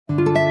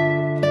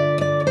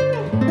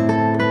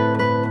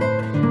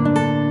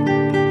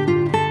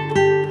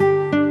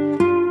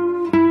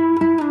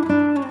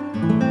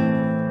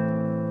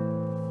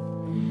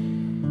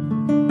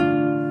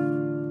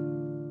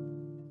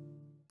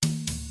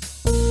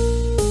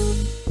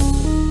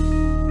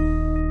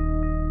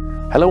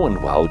Hello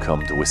and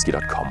welcome to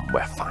whiskey.com,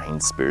 where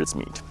fine spirits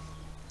meet.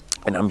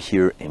 And I'm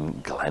here in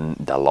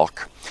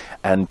Glendalough,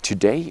 and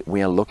today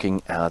we are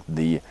looking at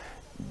the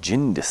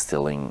gin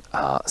distilling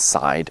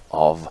side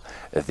of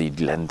the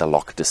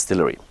Glendalough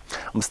distillery.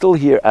 I'm still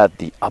here at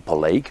the upper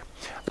lake,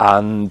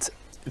 and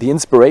the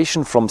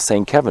inspiration from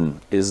St. Kevin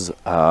is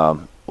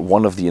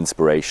one of the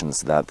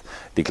inspirations that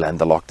the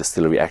Glendalough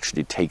distillery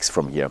actually takes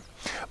from here.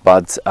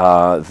 But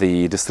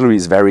the distillery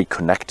is very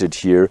connected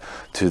here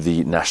to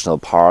the national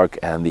park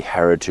and the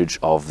heritage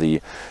of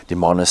the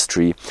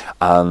monastery,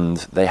 and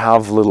they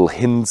have little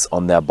hints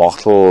on their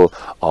bottle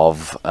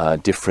of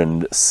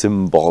different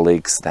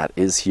symbolics that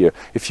is here.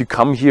 If you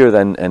come here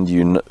then and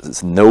you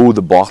know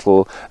the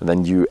bottle,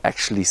 then you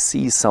actually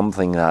see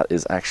something that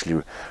is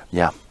actually,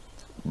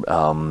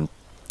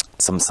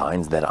 some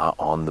signs that are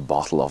on the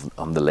bottle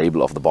on the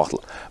label of the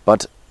bottle.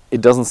 But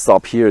it doesn't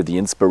stop here. The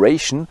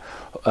inspiration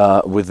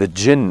with the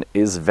gin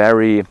is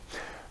very,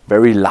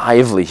 very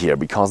lively here,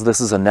 because this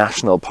is a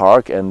national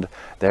park and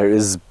there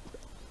is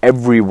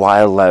every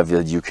wildlife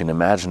that you can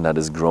imagine that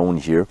is grown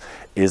here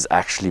is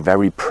actually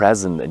very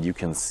present, and you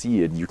can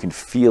see it, you can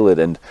feel it,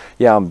 and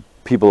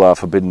people are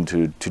forbidden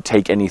to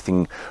take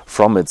anything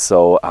from it.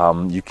 So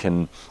you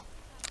can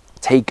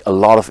take a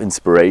lot of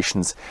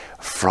inspirations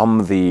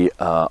from the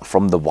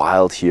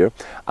wild here,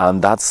 and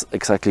that's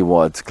exactly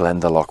what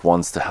Glendalough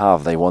wants to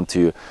have. They want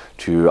to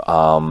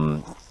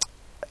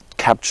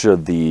capture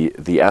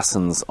the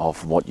essence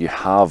of what you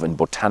have in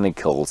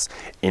botanicals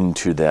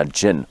into their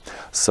gin.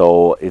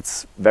 So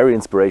it's very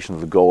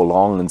inspirational to go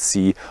along and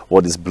see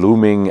what is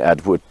blooming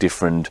at what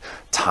different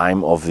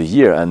time of the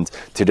year. And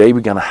today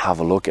we're gonna have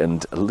a look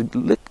and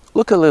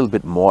look a little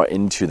bit more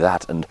into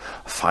that and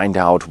find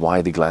out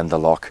why the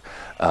Glendalough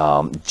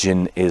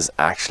gin is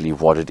actually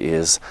what it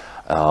is,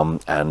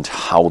 and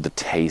how the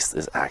taste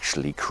is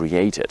actually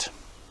created.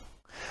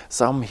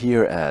 So I'm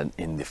here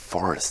in the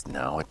forest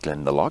now at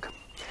Glendalough,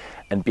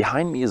 and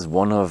behind me is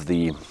one of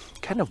the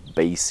kind of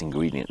base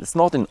ingredients. It's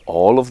not in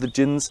all of the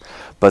gins,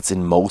 but it's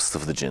in most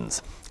of the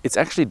gins. It's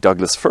actually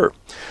Douglas fir.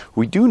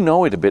 We do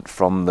know it a bit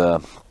from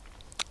the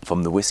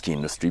whiskey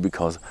industry,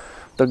 because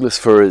Douglas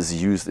fir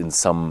is used in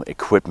some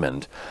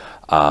equipment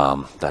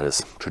that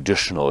is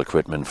traditional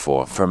equipment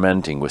for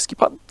fermenting whiskey,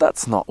 but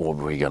that's not what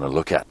we're going to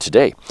look at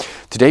today.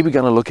 Today we're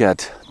going to look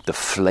at the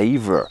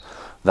flavor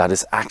that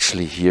is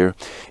actually here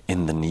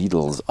in the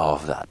needles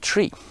of that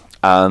tree,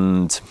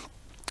 and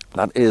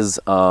that is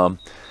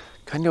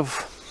kind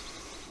of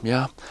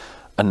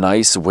a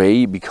nice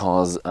way,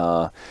 because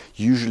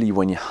usually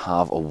when you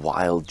have a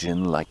wild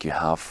gin like you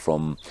have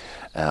from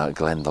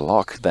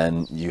Glendalough,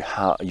 then you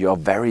are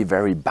very,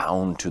 very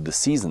bound to the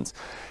seasons.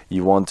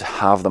 You want to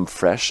have them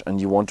fresh,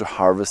 and you want to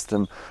harvest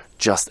them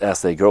just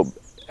as they grow.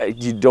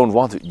 You don't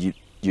want to,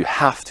 you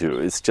have to.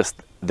 It's just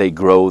they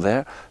grow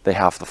there. They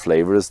have the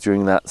flavors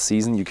during that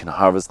season. You can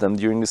harvest them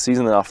during the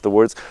season, and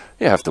afterwards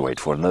you have to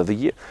wait for another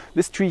year.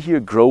 This tree here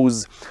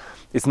grows,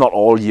 it's not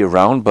all year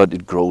round, but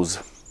it grows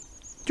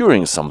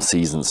during some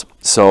seasons.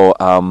 So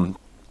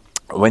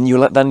when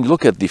you then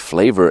look at the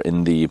flavor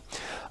in the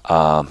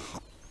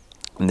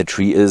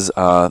tree, is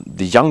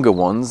the younger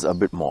ones a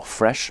bit more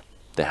fresh.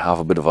 They have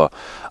a bit of a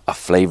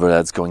flavor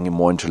that's going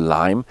more into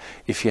lime.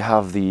 If you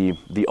have the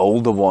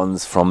older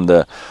ones from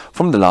the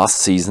last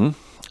season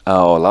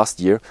or last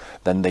year,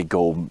 then they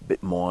go a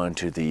bit more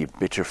into the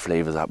bitter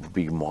flavors that would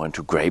be more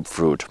into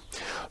grapefruit.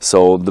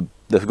 So the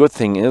good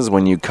thing is,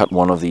 when you cut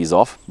one of these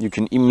off, you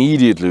can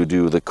immediately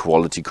do the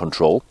quality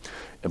control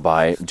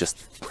by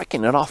just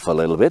breaking it off a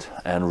little bit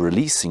and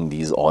releasing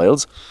these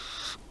oils.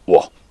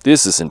 Whoa,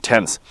 this is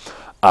intense.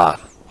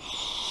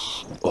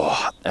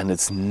 And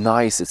it's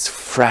nice, it's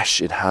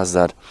fresh, it has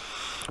that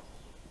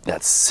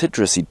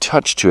citrusy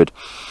touch to it.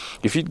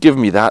 If you'd give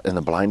me that in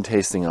a blind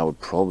tasting, I would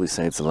probably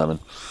say it's a lemon.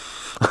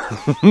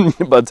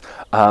 But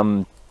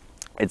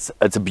it's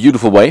a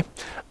beautiful way,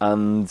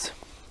 and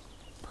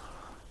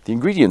the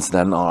ingredients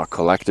then are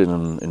collected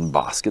in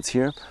baskets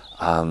here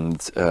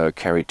and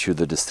carried to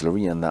the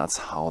distillery, and that's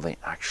how they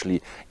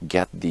actually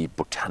get the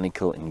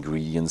botanical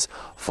ingredients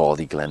for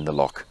the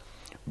Glendalough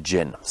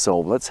gin. So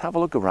let's have a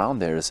look around.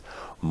 There's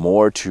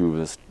more to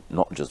this,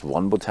 not just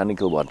one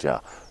botanical, but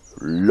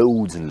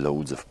loads and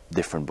loads of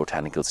different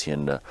botanicals here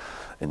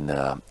in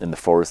the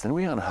forest, and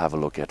we're gonna have a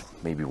look at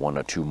maybe one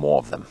or two more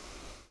of them.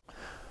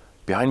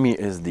 Behind me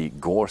is the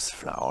gorse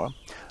flower.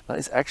 That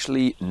is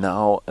actually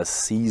now a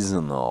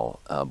seasonal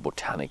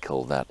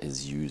botanical that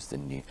is used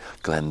in the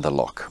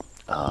Glendalough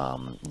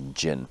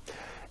gin.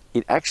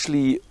 It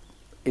actually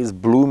is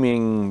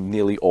blooming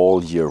nearly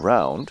all year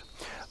round,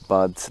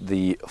 but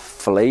the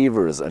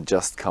flavors are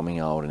just coming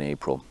out in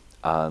April.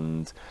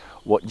 And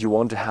what you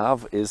want to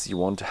have is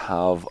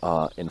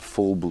in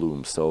full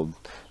bloom. So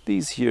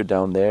these here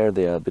down there,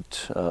 they are a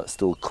bit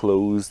still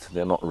closed,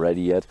 they're not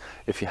ready yet.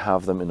 If you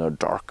have them in a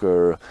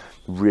darker,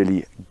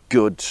 really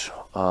good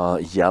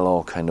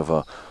yellow, kind of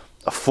a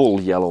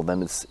full yellow,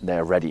 then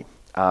they're ready.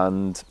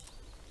 And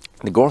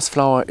the gorse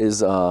flower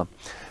is,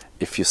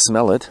 if you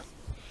smell it,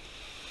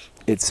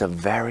 it's a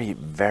very,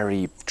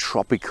 very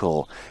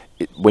tropical.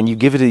 When you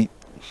give it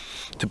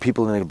to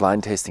people in a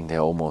blind tasting, they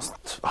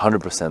almost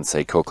 100%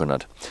 say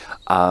coconut.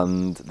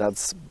 And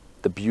that's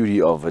the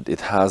beauty of it.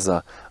 It has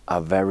a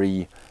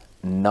very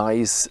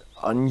nice,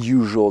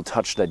 unusual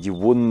touch that you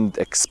wouldn't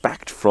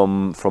expect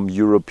from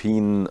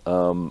European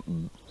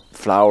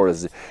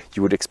flowers.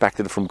 You would expect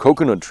it from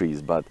coconut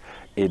trees, but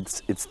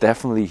it's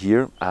definitely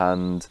here,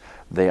 and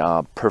they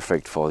are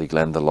perfect for the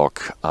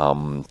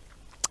Glendalough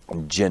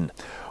gin.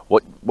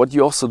 What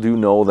you also do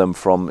know them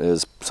from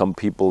is some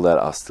people that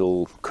are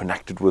still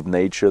connected with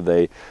nature.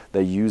 They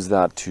use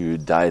that to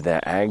dye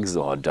their eggs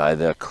or dye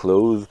their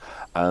clothes,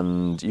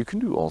 and you can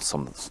do all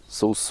sorts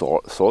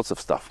of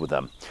stuff with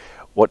them.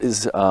 What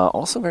is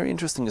also very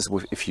interesting is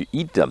if you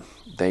eat them,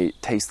 they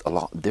taste a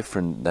lot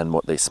different than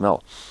what they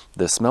smell.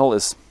 The smell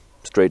is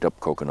straight up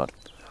coconut.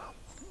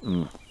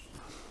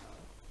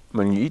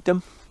 When you eat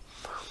them,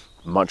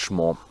 much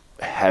more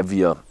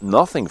heavier,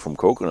 nothing from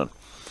coconut.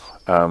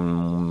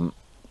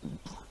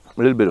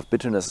 A little bit of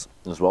bitterness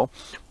as well,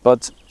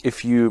 but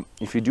if you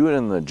do it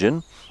in the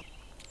gin,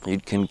 you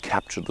can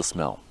capture the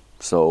smell.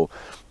 So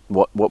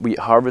what we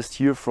harvest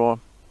here for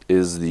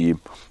is the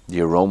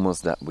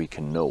aromas that we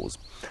can nose.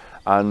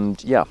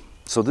 And yeah,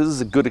 so this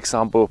is a good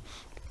example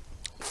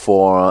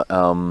for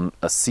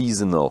a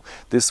seasonal.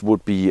 This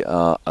would be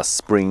a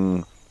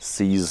spring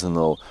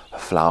seasonal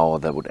flower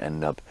that would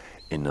end up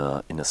in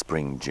a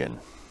spring gin.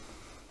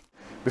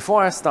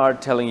 Before I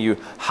start telling you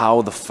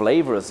how the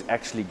flavors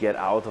actually get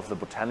out of the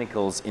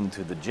botanicals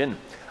into the gin,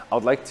 I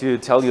would like to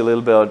tell you a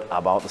little bit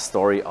about the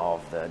story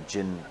of the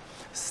gin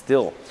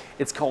still.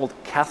 It's called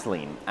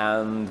Kathleen,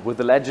 and with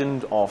the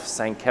legend of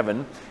St.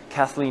 Kevin,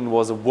 Kathleen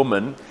was a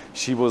woman.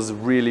 She was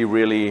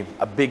really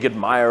a big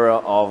admirer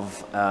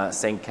of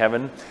St.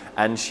 Kevin,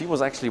 and she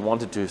was actually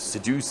wanted to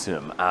seduce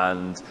him,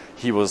 and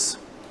he was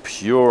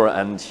pure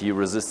and he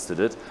resisted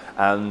it,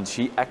 and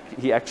he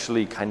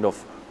actually kind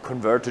of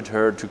converted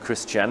her to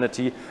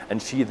Christianity, and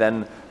she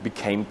then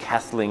became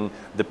Kathleen,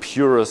 the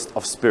purest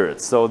of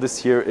spirits. So this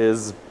here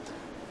is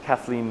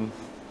Kathleen,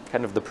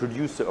 kind of the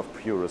producer of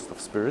purest of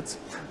spirits.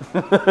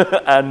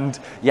 And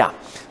yeah,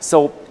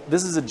 so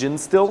this is a gin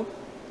still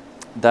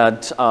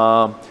that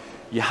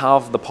you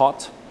have the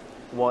pot.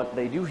 What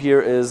they do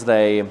here is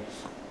they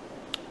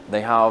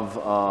have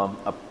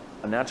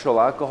a natural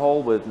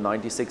alcohol with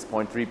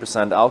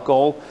 96.3%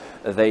 alcohol.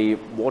 They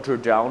water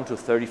down to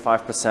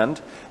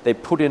 35%. They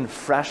put in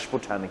fresh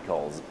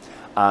botanicals,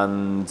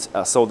 and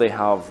so they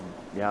have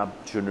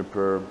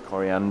juniper,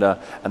 coriander,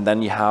 and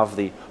then you have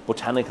the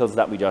botanicals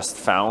that we just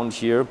found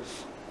here,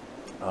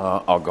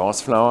 our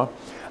gauze flower,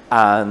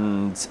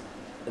 and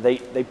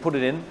they put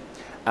it in.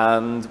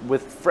 And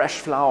with fresh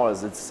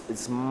flowers,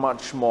 it's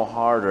much more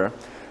harder,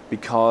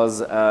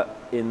 because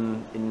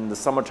in the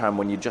summertime,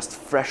 when you just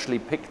freshly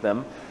pick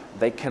them,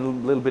 they can a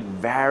little bit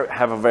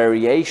have a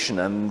variation,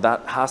 and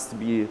that has to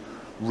be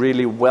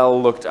really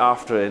well looked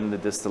after in the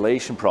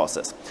distillation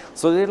process.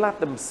 So they let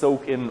them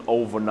soak in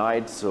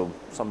overnight, so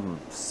some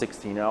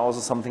 16 hours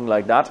or something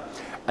like that,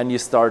 and you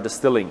start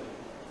distilling.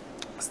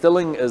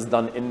 Distilling is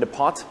done in the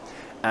pot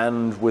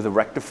and with a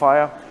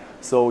rectifier.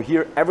 So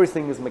here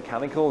everything is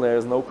mechanical, there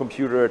is no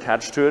computer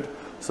attached to it.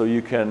 So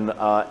you can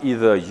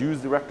either use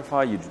the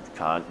rectifier, you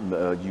can't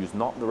use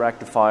not the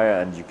rectifier,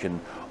 and you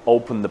can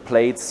open the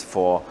plates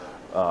for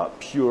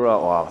purer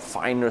or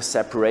finer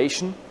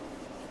separation.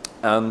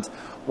 And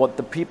what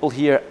the people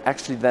here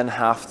actually then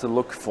have to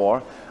look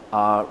for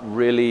are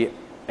really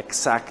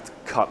exact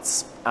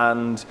cuts.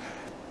 And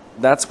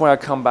that's where I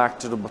come back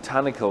to the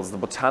botanicals. The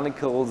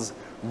botanicals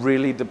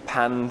really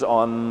depend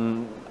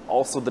on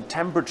also the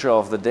temperature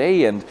of the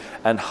day and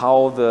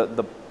how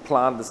the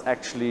plant is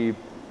actually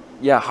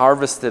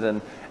harvested,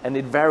 and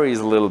it varies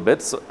a little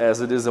bit, so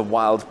as it is a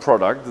wild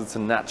product, it's a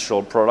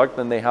natural product,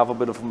 and they have a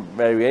bit of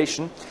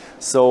variation.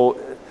 So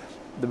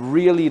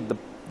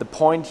the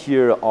point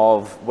here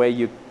of where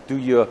you do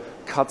your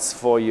cuts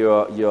for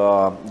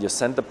your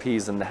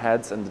centerpiece and the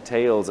heads and the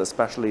tails,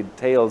 especially the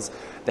tails,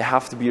 they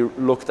have to be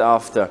looked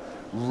after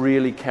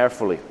really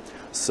carefully.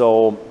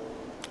 So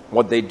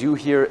what they do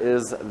here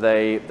is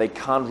they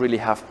can't really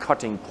have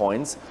cutting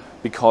points,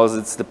 because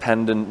it's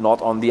dependent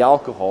not on the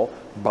alcohol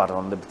but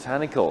on the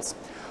botanicals.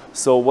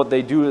 So what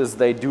they do is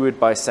they do it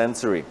by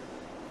sensory.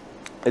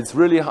 It's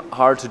really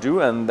hard to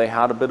do, and they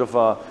had a bit of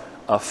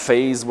a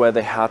phase where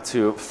they had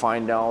to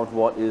find out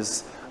what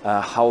is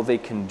how they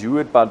can do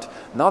it, but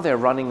now they're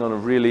running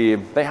on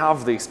they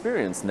have the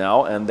experience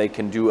now, and they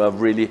can do a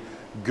really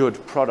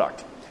good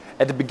product.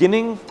 At the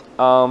beginning,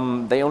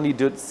 they only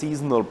did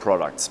seasonal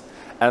products,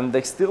 and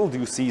they still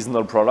do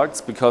seasonal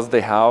products because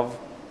they have,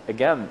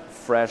 again,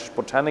 fresh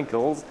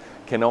botanicals,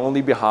 can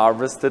only be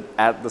harvested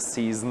at the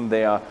season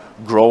they are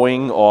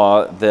growing,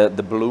 or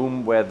the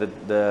bloom where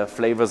the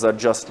flavors are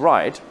just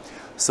right.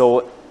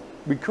 So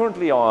we're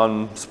currently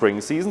on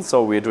spring season,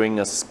 so we're doing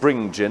a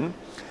spring gin,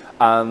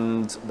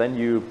 and then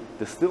you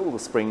distill the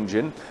spring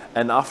gin,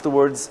 and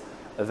afterwards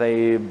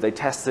they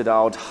tested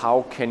out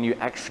how can you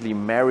actually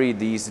marry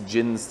these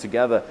gins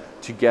together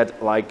to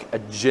get like a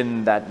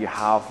gin that you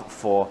have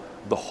for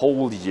the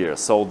whole year.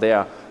 So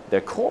their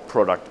core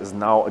product is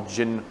now a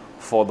gin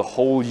for the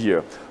whole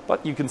year.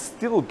 But you can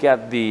still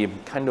get the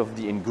kind of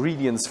the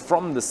ingredients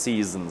from the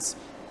seasons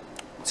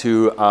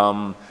to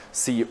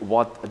see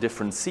what a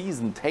different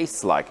season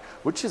tastes like,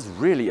 which is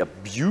really a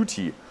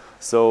beauty.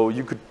 So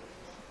you could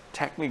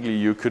technically,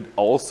 you could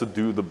also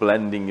do the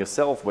blending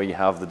yourself, where you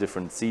have the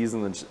different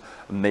seasons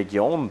and make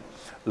your own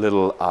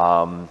little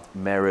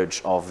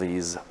marriage of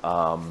these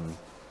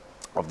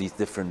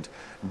different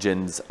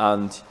gins.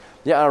 And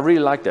yeah, I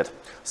really like that.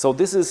 So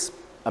this is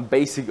a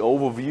basic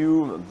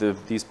overview.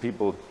 These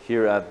people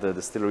here at the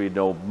distillery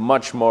know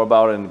much more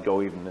about it and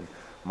go even in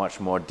much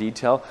more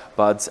detail.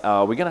 But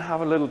we're gonna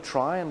have a little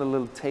try and a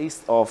little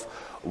taste of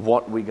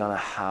what we're gonna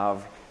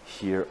have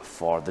here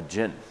for the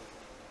gin.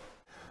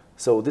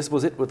 So this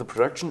was it with the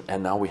production,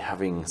 and now we're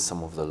having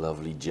some of the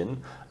lovely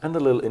gin and a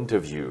little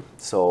interview.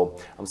 So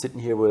I'm sitting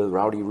here with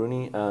Rowdy,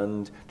 Rooney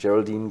and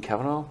Geraldine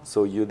Kavanagh.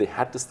 So you're the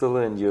head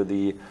distiller and you're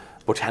the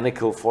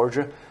botanical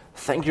forager.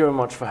 Thank you very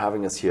much for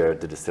having us here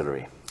at the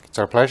distillery. It's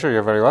our pleasure,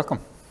 you're very welcome.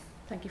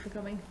 Thank you for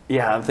coming.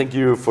 Yeah, and thank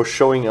you for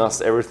showing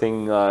us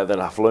everything that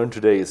I've learned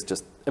today. It's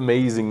just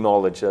amazing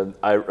knowledge, and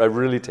I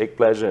really take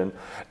pleasure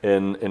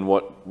in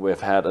what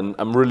we've had, and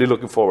I'm really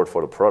looking forward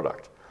for the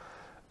product.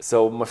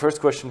 So my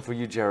first question for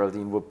you,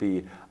 Geraldine, would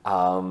be,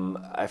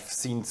 I've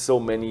seen so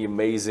many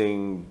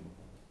amazing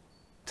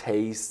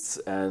tastes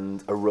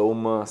and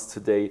aromas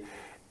today.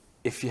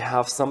 If you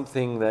have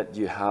something that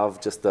you have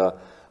just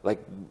like,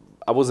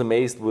 I was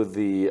amazed with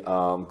the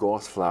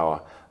gorse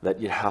flower, that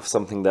you have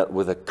something that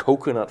with a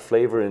coconut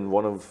flavor in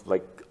one of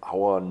like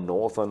our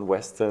northern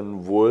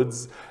western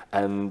woods,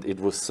 and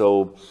it was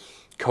so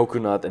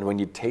coconut, and when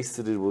you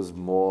tasted it, it was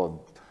more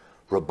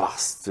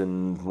robust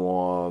and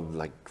more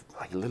like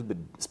a little bit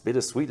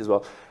bittersweet as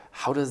well.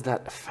 How does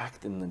that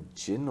affect in the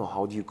gin, or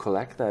how do you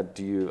collect that?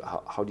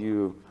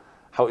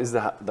 How is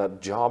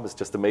that job? It's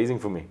just amazing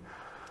for me.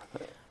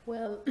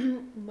 Well,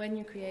 when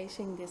you're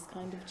creating this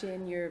kind of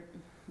gin,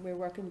 we're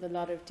working with a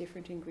lot of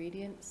different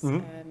ingredients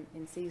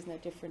in season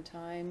at different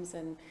times,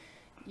 and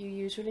you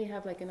usually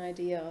have like an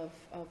idea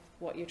of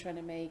what you're trying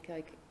to make.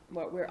 Like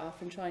what we're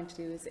often trying to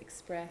do is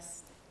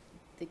express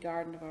the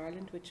Garden of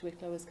Ireland, which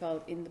Wicklow is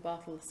called, in the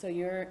bottle. So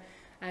you're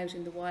out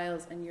in the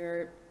wilds and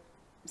you're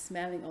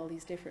smelling all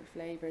these different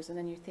flavors, and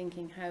then you're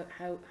thinking, how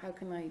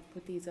can I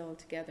put these all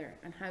together,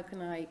 and how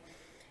can I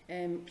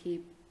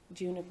keep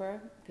juniper,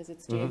 because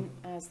it's gin,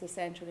 as the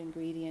central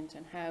ingredient,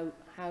 and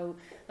how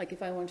like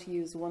if I want to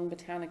use one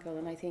botanical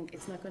and I think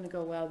it's not going to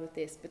go well with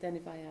this, but then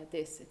if I add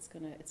this, it's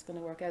gonna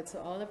work out. So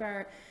all of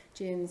our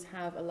gins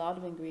have a lot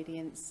of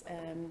ingredients.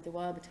 The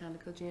Wild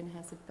Botanical gin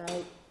has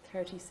about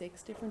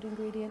 36 different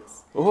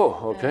ingredients.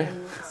 Oh, okay.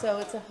 So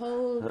it's a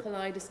whole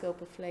kaleidoscope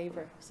of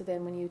flavour. So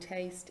then when you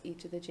taste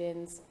each of the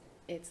gins,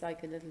 it's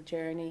like a little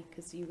journey,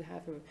 because you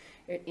have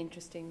an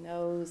interesting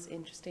nose,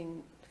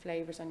 interesting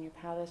flavours on your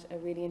palate, a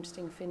really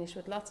interesting finish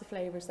with lots of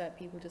flavours that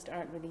people just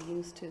aren't really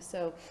used to.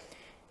 So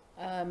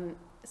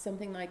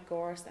something like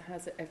gorse that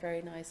has a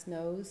very nice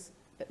nose,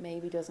 but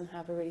maybe doesn't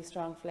have a really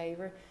strong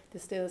flavour, the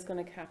still is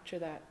going to capture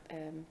that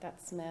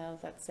that smell,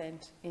 that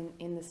scent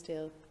in the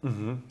still.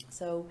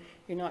 So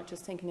you're not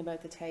just thinking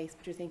about the taste,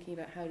 but you're thinking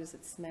about how does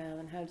it smell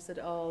and how does it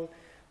all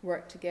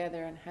work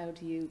together, and how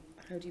do you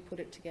put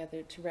it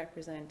together to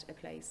represent a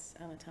place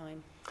and a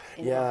time.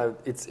 Yeah,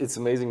 it's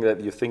amazing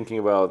that you're thinking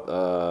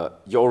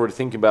about you're already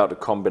thinking about a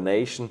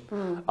combination.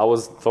 I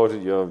was thought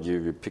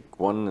you pick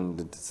one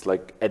and it's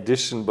like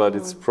addition, but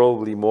it's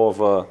probably more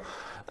of a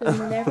There's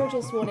never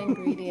just one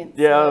ingredient.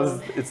 Yeah,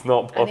 so, it's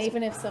not possible. And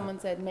even if someone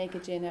said make a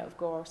gin out of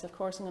gorse, of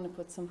course I'm going to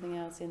put something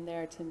else in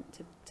there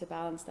to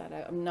balance that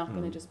out. I'm not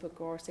going to just put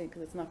gorse in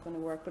because it's not going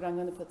to work, but I'm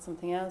going to put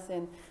something else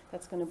in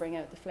that's going to bring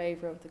out the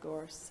flavour of the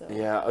gorse. So,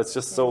 yeah, it's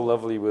just so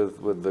lovely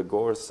with the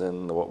gorse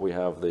and what we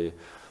have, the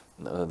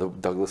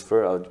Douglas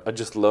fir. I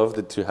just loved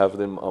it to have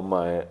them on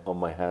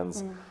my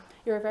hands.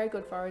 You're a very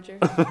good forager.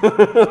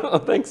 Oh,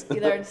 thanks. You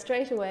learn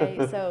straight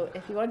away. So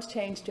if you want to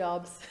change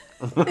jobs,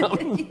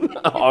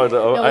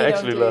 I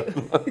actually love.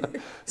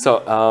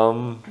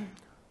 So,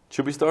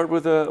 should we start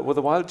with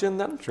a wild gin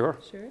then? Sure.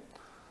 Sure.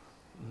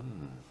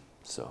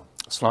 So,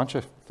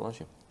 Sláinte.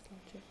 Gotcha.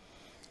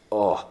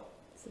 oh,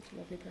 Such a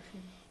lovely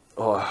perfume.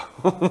 oh,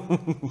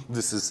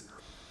 this is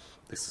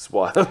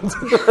wild.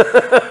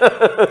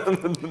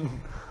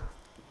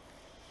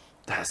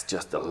 There's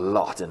just a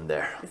lot in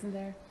there. Isn't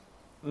there?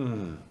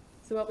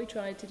 So what we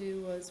tried to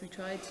do was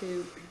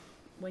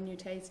when you're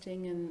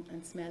tasting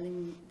and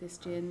smelling this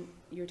gin,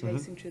 you're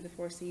tasting through the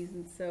 4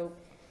 seasons. So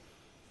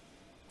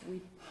we're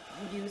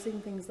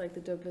using things like the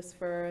Douglas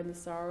fir and the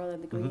sorrel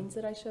and the greens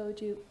that I showed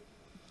you.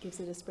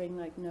 Gives it a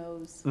spring-like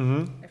nose,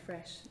 a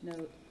fresh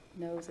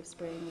nose of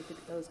spring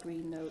with those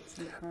green notes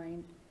and the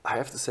pine. I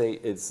have to say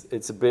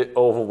it's a bit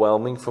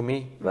overwhelming for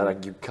me that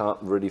like, you can't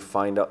really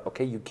find out.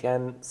 Okay, you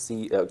can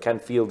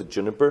feel the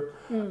juniper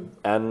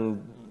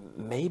and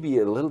maybe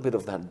a little bit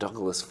of that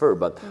Douglas fir,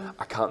 but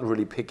I can't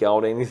really pick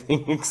out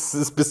anything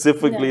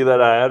specifically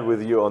that I had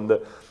with you on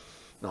the.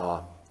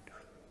 Of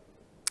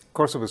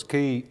course, it was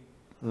key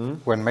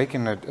when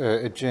making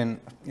a gin.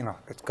 You know,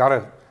 it's got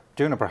to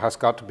juniper has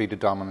got to be the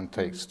dominant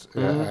taste.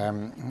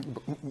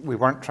 We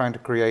weren't trying to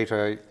create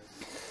a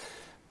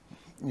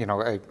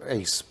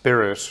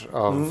spirit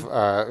of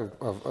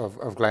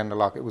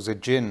Glendalough. It was a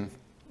gin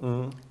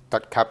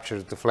that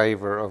captured the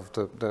flavour of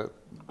the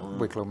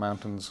Wicklow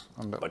Mountains.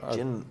 And but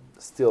gin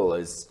still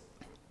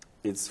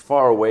it's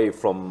far away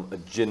from a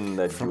gin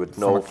that you would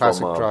know from a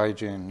classic from dry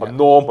gin. a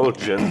normal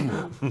gin.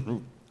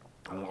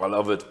 I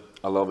love it.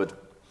 I love it.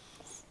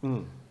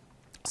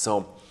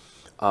 So,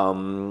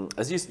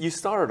 as you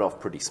started off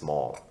pretty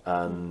small,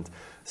 and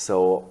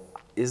so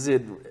is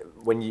it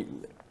when you?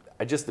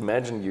 I just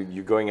imagine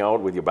you going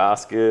out with your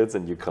baskets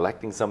and you're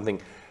collecting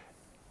something.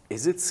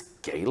 Is it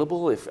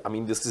scalable? I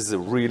mean, this is a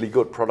really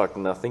good product,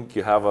 and I think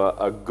you have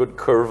a good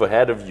curve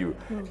ahead of you.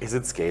 Is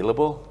it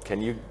scalable?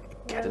 Can you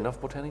get enough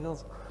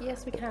botanicals?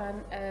 Yes, we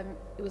can.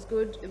 It was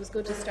good. It was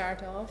good to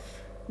start off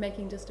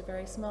making just a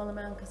very small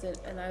amount because it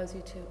allows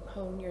you to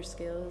hone your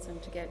skills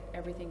and to get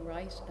everything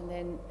right. And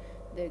then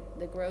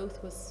the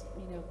growth was,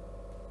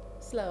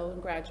 slow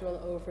and gradual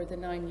over the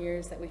 9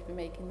 years that we've been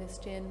making this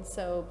gin.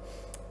 So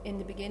in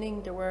the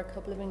beginning, there were a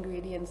couple of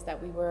ingredients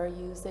that we were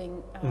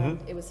using, and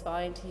it was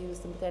fine to use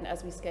them. But then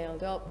as we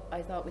scaled up,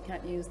 I thought we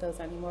can't use those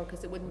anymore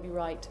because it wouldn't be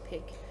right to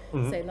pick,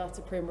 say, lots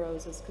of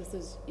primroses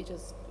because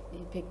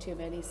you pick too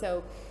many.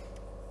 So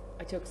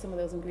I took some of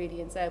those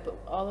ingredients out, but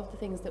all of the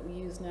things that we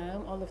use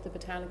now, all of the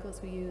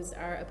botanicals we use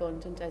are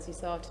abundant, as you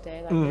saw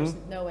today. Like there's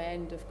no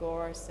end of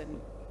gorse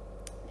and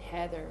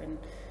heather and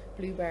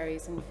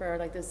blueberries and fir.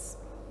 Like this,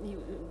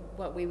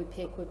 what we would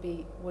pick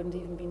wouldn't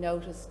even be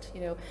noticed,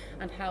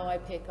 And how I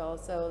pick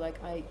also,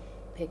 like I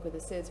pick with the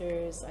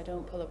scissors. I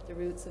don't pull up the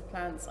roots of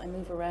plants. I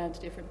move around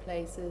to different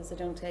places. I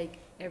don't take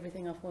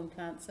everything off one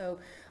plant, so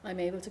I'm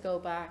able to go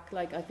back.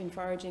 Like I've been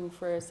foraging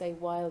for, say,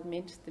 wild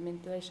mint, the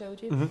mint that I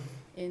showed you,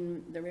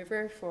 in the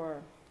river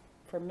for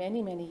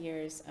many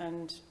years,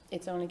 and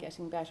it's only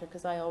getting better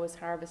because I always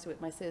harvest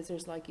with my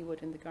scissors like you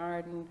would in the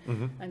garden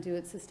and do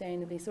it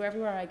sustainably. So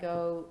everywhere I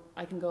go,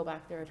 I can go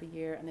back there every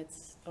year, and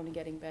it's only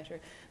getting better.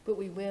 But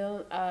we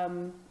will,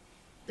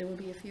 there will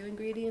be a few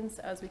ingredients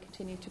as we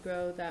continue to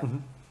grow that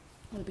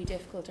will be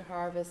difficult to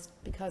harvest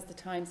because the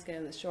time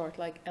scale is short.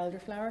 Like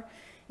elderflower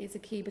is a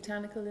key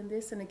botanical in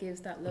this, and it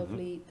gives that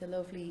lovely,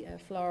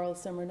 floral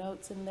summer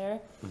notes in there.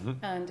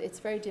 And it's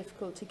very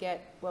difficult to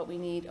get what we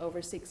need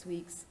over 6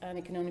 weeks, and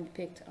it can only be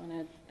picked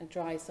on a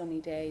dry, sunny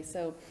day.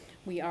 So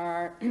we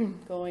are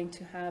going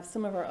to have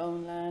some of our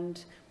own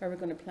land where we're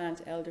going to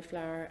plant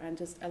elderflower and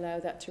just allow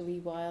that to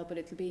rewild, but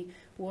it'll be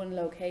one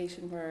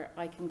location where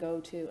I can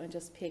go to and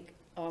just pick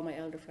all my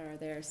elderflower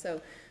there.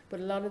 So, but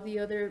a lot of the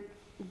other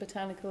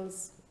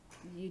botanicals,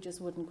 you just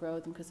wouldn't grow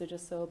them because they're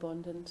just so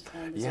abundant,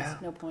 and there's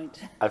just no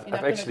point. I've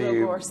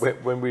actually,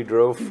 when we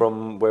drove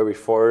from where we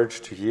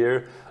foraged to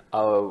here,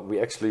 we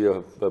actually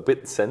are a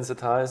bit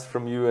sensitized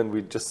from you, and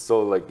we just saw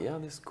like,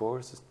 this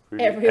gorse is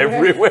really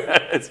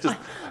everywhere. It's just,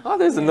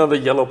 there's another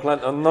yellow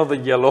plant,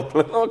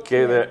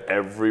 Okay, they're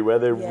everywhere.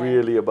 They're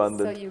really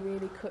abundant. So you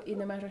really could,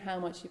 no matter how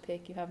much you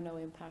pick, you have no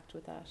impact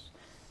with that.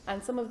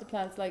 And some of the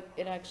plants, like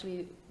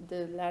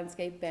the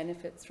landscape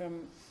benefits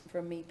from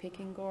me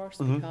picking gorse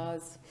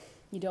because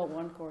you don't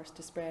want gorse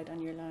to spread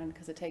on your land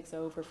because it takes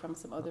over from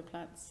some other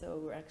plants. So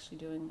we're actually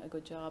doing a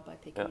good job by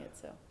picking it.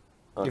 So.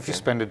 Okay. If you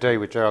spend a day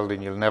with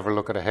Geraldine, you'll never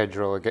look at a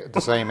hedgerow the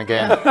same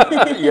again.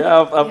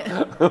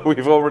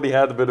 We've already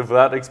had a bit of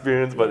that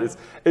experience, but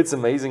it's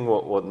amazing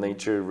what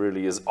nature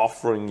really is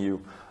offering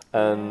you.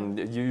 And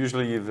you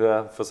usually,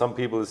 for some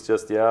people, it's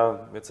just,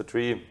 it's a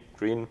tree.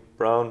 Green,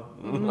 brown,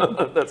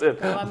 that's it.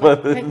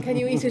 Can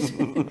you eat it?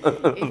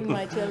 Even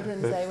my children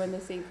say when they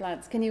see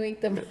plants, can you eat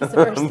them? That's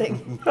the first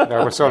thing.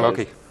 We're so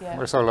lucky.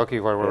 We're so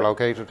lucky where we're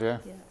located,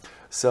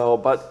 So,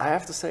 but I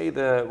have to say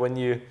that when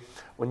you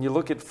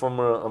look at it from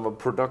a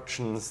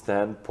production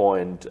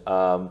standpoint,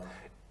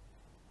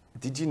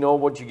 did you know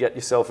what you get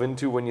yourself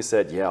into when you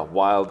said,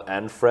 wild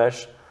and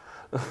fresh?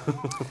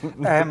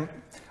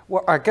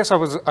 Well, I guess I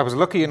was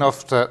lucky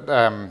enough that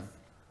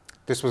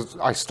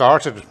I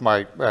started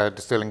my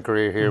distilling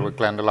career here with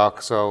Glendalough,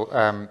 so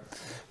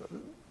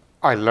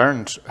I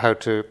learned how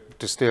to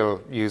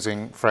distill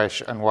using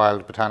fresh and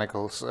wild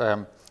botanicals.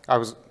 I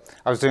was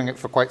doing it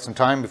for quite some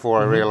time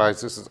before I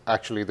realized this is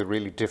actually the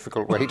really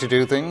difficult way to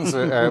do things,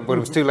 but it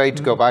was too late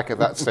to go back at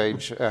that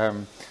stage.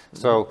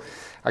 So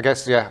I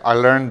guess, I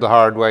learned the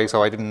hard way,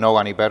 so I didn't know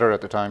any better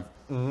at the time.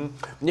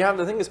 Yeah,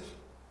 the thing is,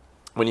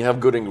 when you have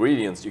good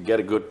ingredients, you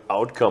get a good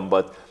outcome,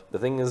 but the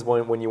thing is,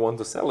 when you want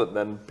to sell it,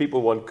 then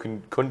people want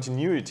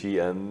continuity,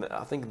 and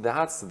I think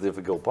that's the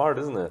difficult part,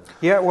 isn't it?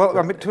 Yeah, well,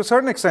 I mean, to a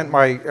certain extent,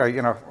 my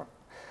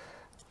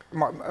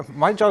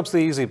job's the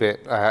easy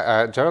bit.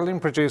 Geraldine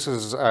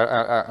produces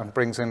and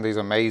brings in these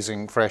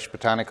amazing fresh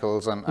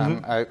botanicals, and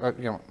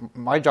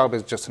my job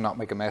is just to not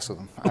make a mess of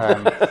them.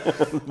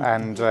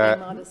 And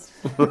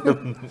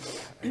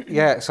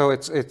so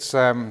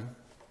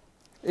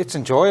it's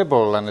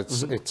enjoyable, and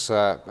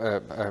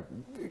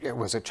it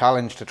was a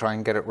challenge to try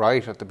and get it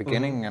right at the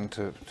beginning, and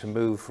to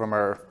move from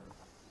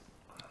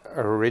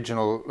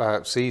original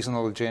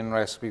seasonal gin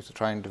recipe to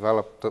try and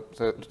develop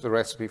the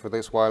recipe for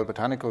this wild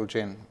botanical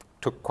gin.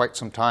 Took quite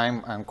some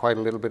time and quite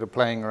a little bit of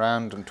playing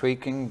around and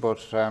tweaking,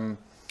 but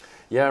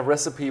yeah,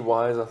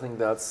 recipe-wise, I think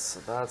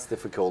that's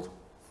difficult.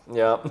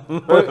 Yeah.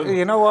 but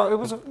you know what? It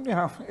was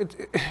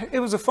it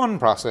was a fun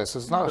process.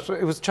 It's not.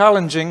 It was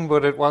challenging,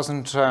 but it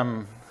wasn't.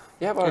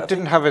 Yeah, but it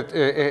didn't have it.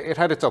 It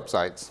had its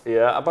upsides.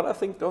 Yeah, but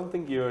don't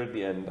think you're at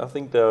the end. I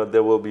think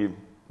there will be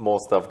more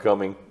stuff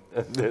coming.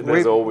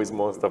 There's always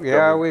more stuff coming.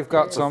 Yeah, we've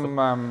got some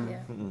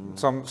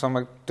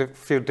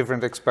few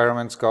different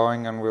experiments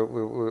going, and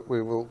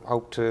we will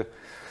hope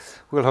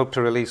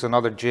to release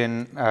another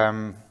gin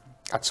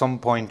at some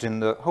point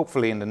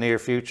hopefully in the near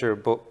future.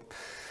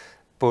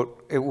 But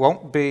it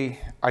won't be.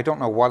 I don't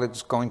know what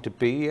it's going to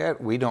be yet.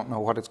 We don't know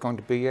what it's going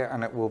to be yet,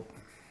 and it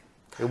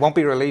won't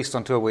be released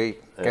until we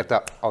get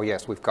that. Oh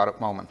yes, we've got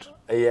it moment.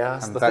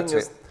 Yes, and the that's thing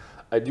is, it.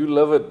 I do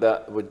love it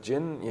that with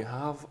gin you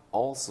have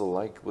also,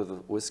 like with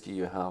whiskey,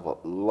 you have a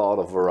lot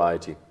of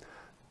variety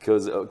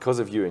because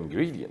of your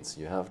ingredients.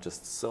 You have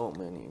just so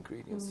many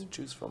ingredients to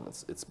choose from.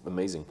 It's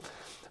amazing.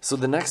 So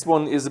the next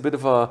one is a bit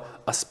of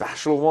a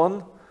special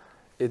one.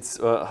 It's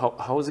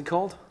how is it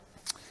called?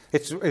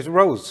 It's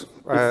rose.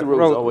 It's the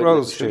rose.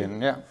 Rose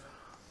gin. Yeah.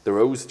 The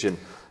rose gin.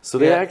 So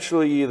they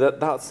actually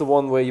that's the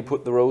one where you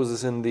put the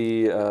roses in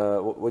the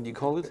what do you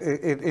call it?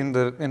 In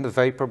the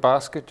vapor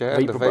basket, yeah,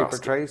 the vapor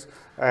trays.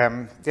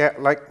 Yeah,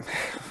 like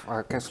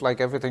I guess like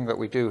everything that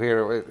we do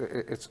here,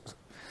 it's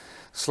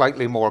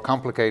slightly more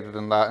complicated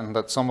than that. And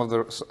that some of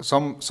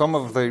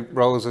the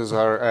roses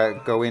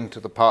are go into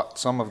the pot,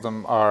 some of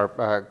them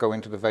are go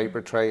into the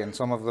vapor tray, and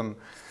some of them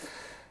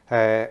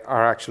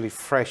are actually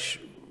fresh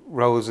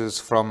roses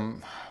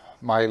from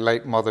my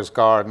late mother's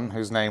garden,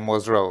 whose name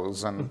was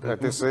Rose, and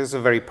this is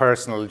a very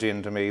personal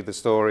gin to me. The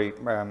story,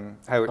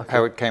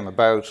 how it came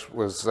about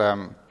was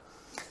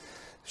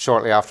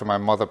shortly after my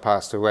mother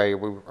passed away,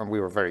 and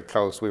we were very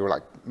close. We were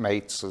like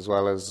mates as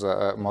well as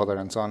mother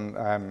and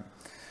son.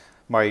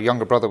 My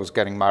younger brother was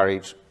getting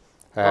married,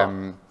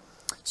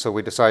 so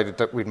we decided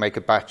that we'd make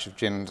a batch of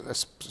gin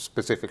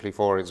specifically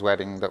for his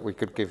wedding that we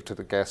could give to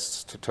the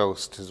guests to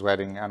toast his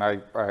wedding. And I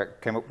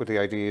came up with the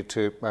idea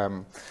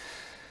to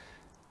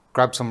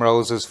grab some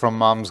roses from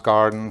Mom's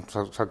garden,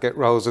 so get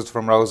roses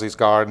from Rosie's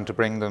garden to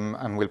bring them,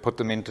 and we'll put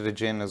them into the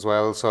gin as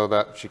well, so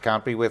that she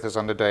can't be with us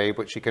on the day,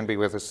 but she can be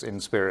with us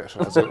in spirit,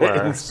 as it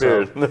were. In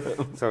spirit.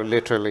 So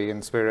literally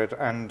in spirit.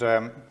 And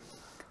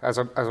as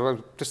I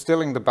was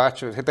distilling the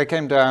batch, they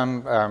came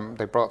down,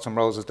 they brought some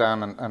roses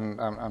down,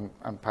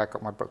 and Paco,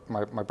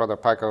 my brother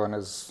Paco and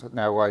his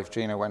now wife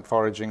Gina went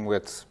foraging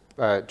with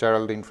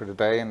Geraldine for the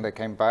day, and they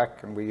came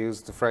back, and we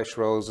used the fresh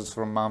roses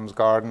from Mom's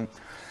garden.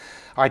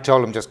 I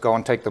told him just go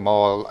and take them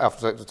all.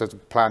 There's a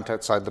plant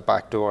outside the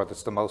back door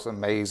that's the most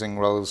amazing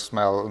rose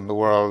smell in the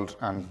world,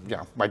 and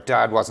my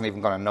dad wasn't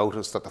even going to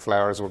notice that the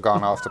flowers were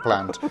gone off the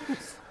plant.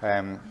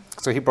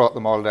 So he brought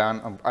them all down,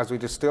 and as we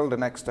distilled the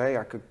next day,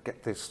 I could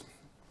get this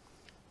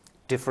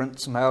different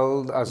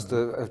smell as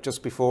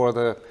just before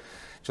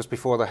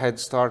the head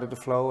started to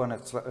flow, and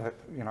it's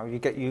you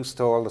get used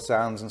to all the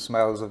sounds and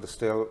smells of the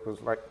still. It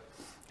was like,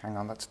 hang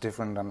on, that's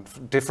different,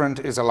 and different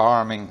is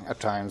alarming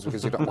at times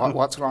because you don't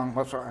what's wrong,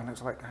 and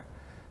it's like,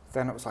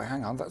 then it was like,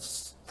 hang on,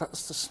 that's the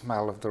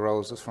smell of the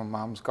roses from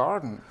Mom's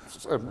garden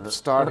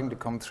starting to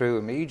come through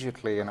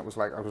immediately, and it was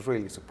like I was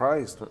really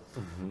surprised.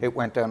 It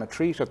went down a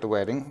treat at the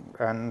wedding,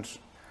 and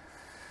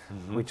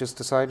we just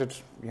decided,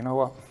 you know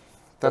what,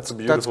 that's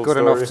good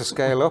enough to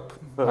scale up,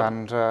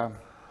 and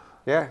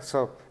yeah,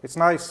 so it's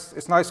nice.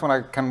 It's nice when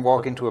I can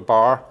walk into a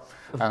bar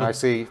and I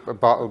see a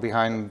bottle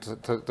behind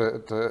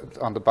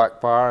on the back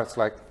bar. It's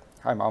like,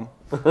 hi, Mom.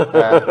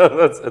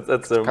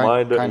 That's a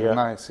reminder. Kind of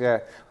nice, yeah.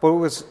 But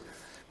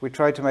we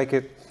tried to make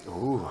it.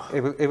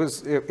 It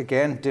was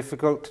again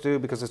difficult to do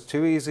because it's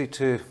too easy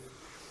to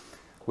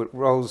with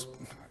rose.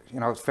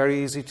 It's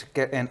very easy to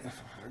get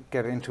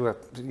into a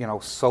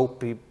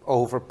soapy,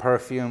 over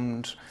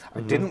perfumed.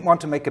 I didn't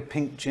want to make a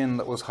pink gin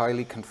that was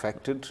highly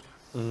confected.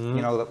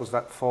 That was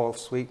that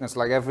false sweetness.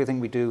 Like everything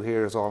we do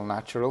here is all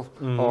natural,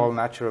 all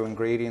natural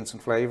ingredients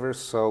and flavors.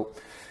 So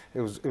it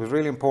was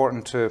really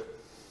important to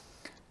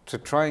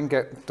try and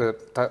get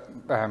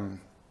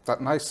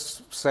that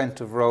nice scent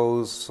of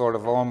rose, sort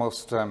of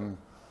almost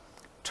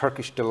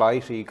Turkish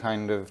delighty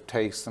kind of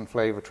taste and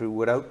flavor through,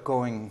 without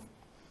going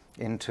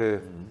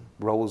into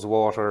rose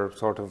water,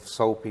 sort of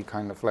soapy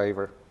kind of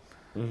flavor.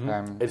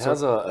 It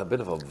has a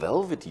bit of a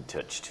velvety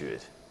touch to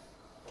it.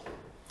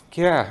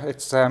 Yeah,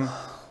 it's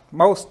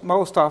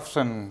most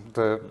often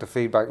the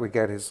feedback we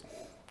get is,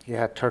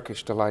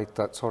 Turkish delight,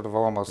 that sort of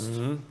almost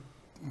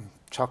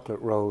chocolate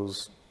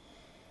rose.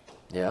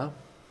 Yeah,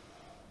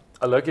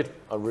 I like it.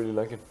 I really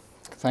like it.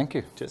 Thank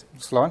you. Cheers.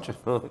 Sláinte.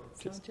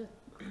 Cheers.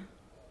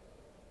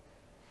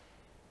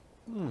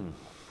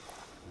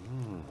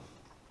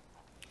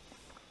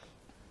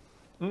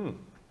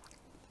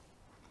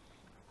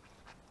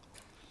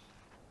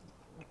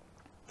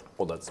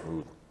 Oh, that's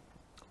smooth.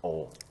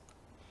 Oh.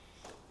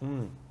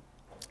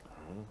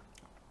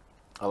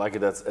 I like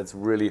it. It's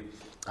really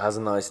has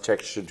a nice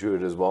texture to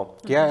it as well.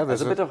 Yeah,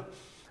 there's a bit of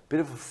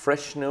a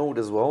fresh note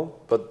as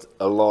well, but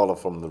a lot of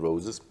from the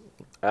roses,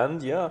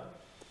 and yeah,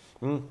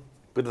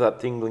 bit of that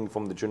tingling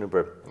from the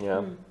juniper.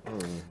 Yeah,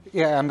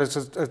 yeah, and there's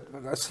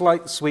a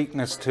slight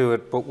sweetness to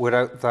it, but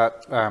without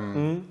that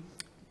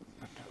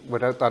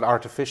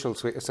artificial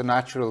sweet. It's a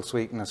natural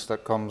sweetness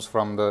that comes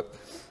from the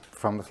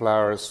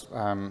flowers.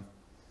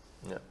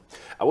 Yeah,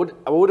 I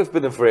would have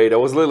been afraid. I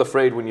was a little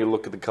afraid when you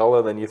look at the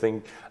color, then you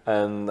think,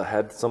 and I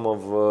had some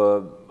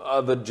of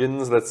other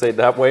gins, let's say it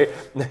that way.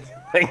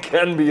 They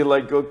can be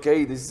like,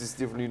 okay, this is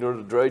definitely not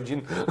a dry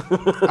gin.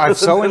 I've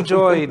so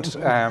enjoyed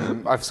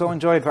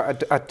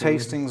at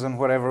tastings and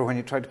whatever, when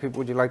you try to people,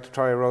 would you like to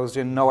try a rose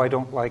gin? No, I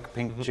don't like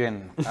pink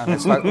gin. And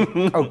it's like,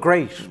 oh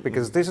great,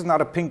 because this is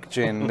not a pink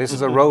gin, this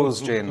is a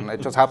rose gin.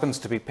 It just happens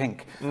to be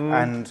pink.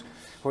 And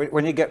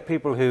when you get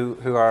people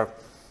who are,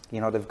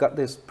 you know, they've got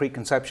this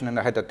preconception in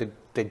their head that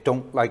they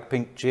don't like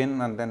pink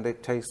gin, and then they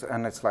taste it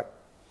and it's like,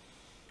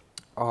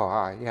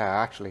 oh,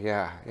 yeah, actually,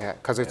 yeah,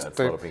 because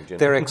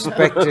they're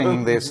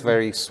expecting this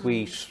very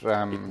sweet,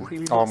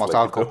 really almost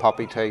like alcohol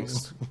poppy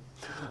taste.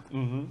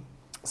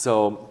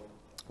 So,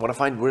 what I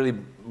find really,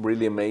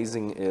 really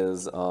amazing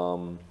is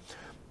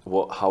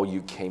how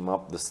you came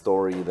up, the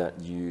story that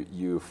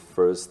you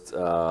first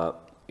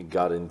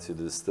got into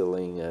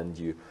distilling, and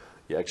you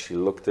actually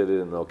looked at it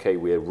and, okay,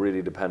 we are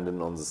really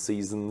dependent on the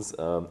seasons,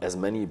 as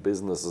many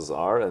businesses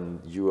are, and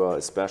you are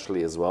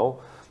especially as well.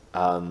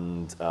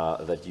 And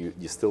that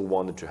you still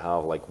wanted to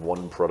have like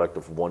one product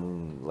of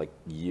one like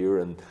year,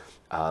 and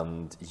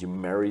you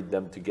married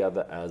them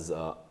together as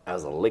a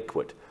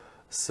liquid.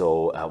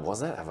 So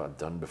was that ever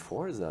done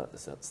before? Is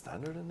that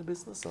standard in the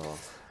business? Or?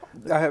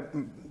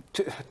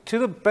 To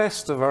the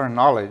best of our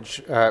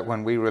knowledge,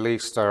 when we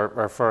released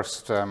our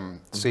first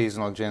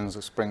seasonal gins,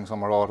 the spring,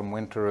 summer, autumn,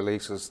 winter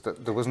releases,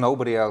 there was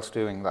nobody else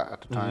doing that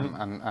at the time,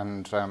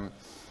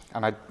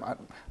 and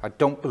I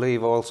don't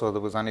believe also there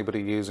was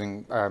anybody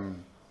using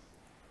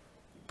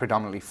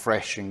predominantly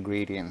fresh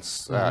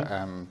ingredients.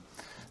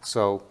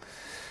 So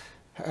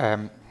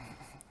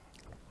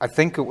I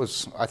think it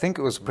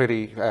was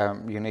pretty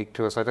unique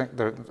to us. I think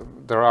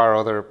there are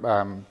other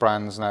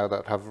brands now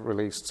that have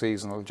released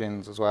seasonal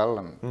gins as well,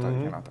 and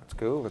you know, that's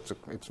cool.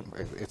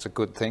 It's a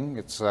good thing.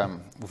 It's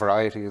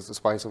variety is the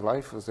spice of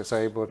life, as they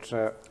say. But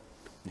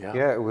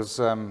yeah, it was.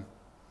 I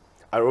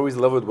always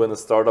love it when a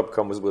startup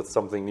comes with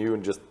something new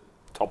and just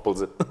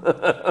topples it.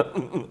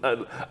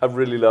 I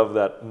really love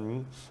that.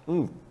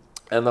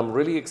 And I'm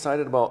really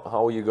excited about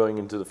how you're going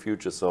into the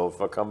future. So if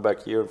I come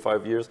back here in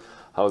 5 years,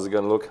 how's it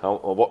going to look?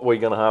 What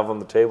we're going to have on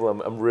the table?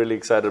 I'm really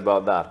excited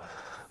about that.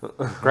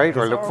 Great.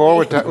 We look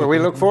forward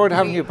to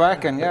having you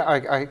back. And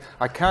yeah,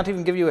 I can't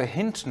even give you a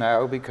hint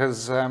now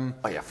because oh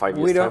yeah, 5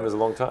 years time is a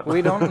long time.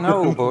 We don't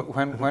know, but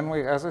when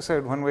we, as I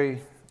said, when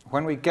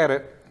we get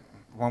it,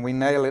 when we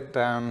nail it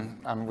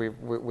down, and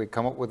we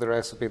come up with a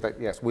recipe that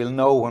yes, we'll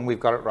know when we've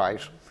got it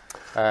right.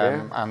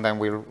 And then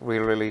we'll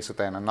release it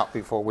then, and not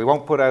before. We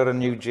won't put out a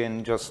new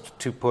gin just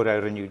to put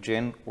out a new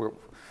gin.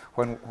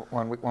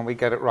 When we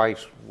get it right,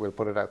 we'll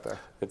put it out there.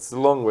 It's the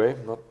long way,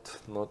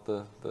 not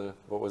the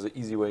what was it,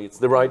 easy way. It's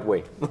the right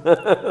way.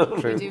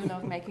 We do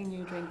love making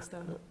new drinks,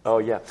 though. Oh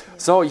yeah.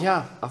 So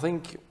yeah, I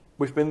think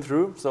we've been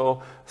through.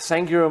 So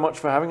thank you very much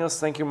for having us.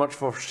 Thank you much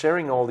for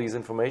sharing all these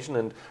information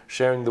and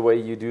sharing the way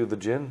you do the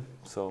gin.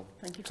 So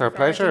thank you. It's our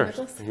pleasure.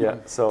 Yeah.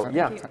 So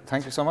yeah.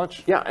 Thank you so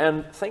much. Yeah,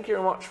 and thank you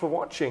very much for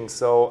watching.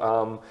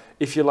 So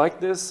if you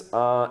like this,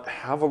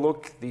 have a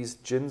look. These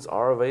gins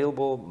are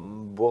available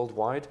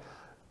worldwide.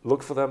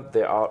 Look for them.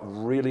 They are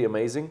really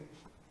amazing.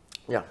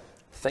 Yeah.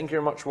 Thank you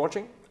very much for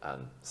watching,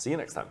 and see you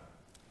next time.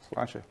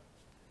 Pleasure.